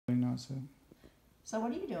So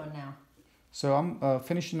what are you doing now? So I'm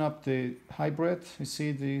finishing up the hybrid. You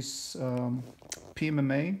see this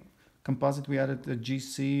PMMA composite. We added a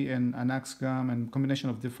GC and an axe gum and combination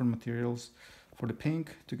of different materials for the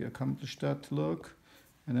pink to accomplish that look.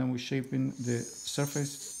 And then we're shaping the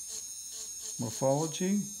surface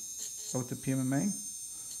morphology of the PMMA.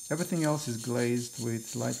 Everything else is glazed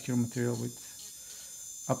with light cure material with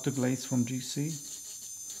Optoglaze from GC.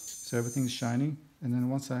 So everything is shiny. And then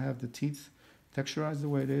once I have the teeth texturized the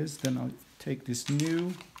way it is, then I'll take this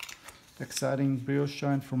new exciting brioche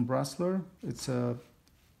shine from Brasseler. It's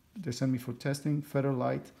they sent me for testing, Feather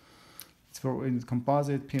Light. It's for in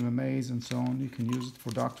composite, PMMAs and so on. You can use it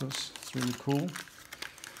for doctors. It's really cool.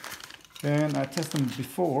 And I tested them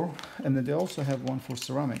before, and then they also have one for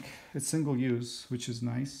ceramic. It's single use, which is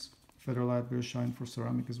nice. Feather Light brioche shine for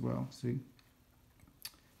ceramic as well. See?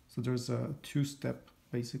 So there's a two-step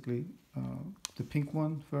basically. The pink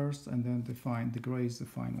one first, and then the gray is the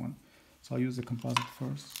fine one. So I'll use the composite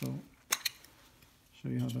first. So show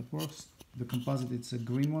you how that works. The composite, it's a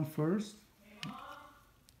green one first,